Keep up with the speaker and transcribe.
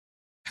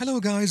Hello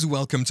guys,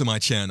 welcome to my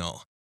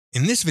channel.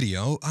 In this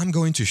video, I'm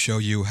going to show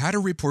you how to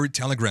report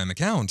Telegram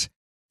account.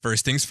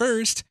 First things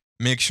first,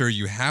 make sure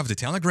you have the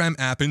Telegram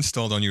app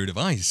installed on your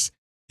device.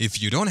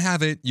 If you don't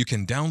have it, you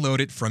can download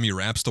it from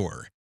your app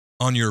store.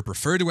 On your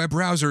preferred web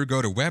browser,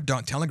 go to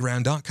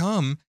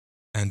web.telegram.com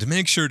and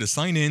make sure to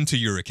sign in to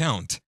your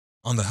account.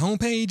 On the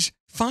homepage,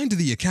 find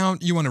the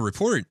account you want to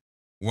report.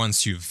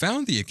 Once you've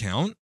found the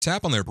account,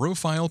 tap on their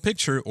profile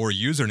picture or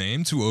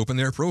username to open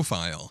their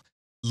profile.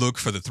 Look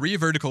for the three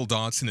vertical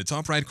dots in the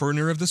top right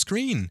corner of the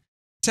screen.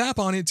 Tap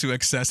on it to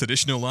access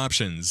additional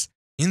options.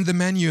 In the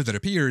menu that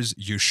appears,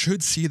 you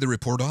should see the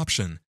report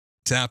option.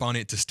 Tap on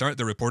it to start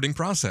the reporting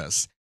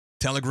process.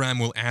 Telegram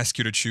will ask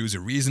you to choose a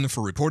reason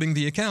for reporting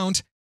the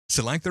account.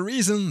 Select the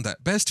reason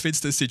that best fits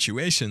the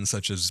situation,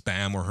 such as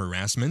spam or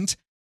harassment.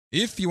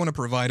 If you want to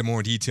provide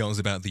more details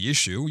about the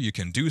issue, you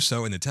can do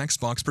so in the text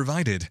box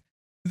provided.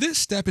 This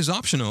step is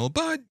optional,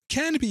 but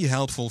can be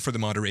helpful for the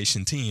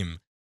moderation team.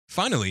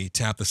 Finally,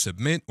 tap the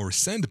Submit or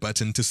Send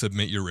button to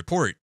submit your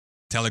report.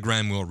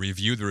 Telegram will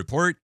review the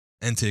report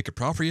and take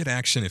appropriate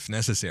action if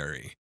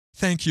necessary.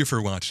 Thank you for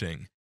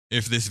watching.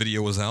 If this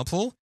video was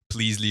helpful,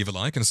 please leave a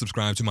like and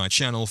subscribe to my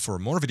channel for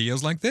more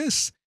videos like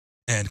this.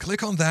 And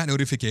click on that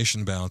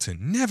notification bell to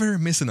never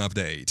miss an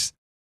update.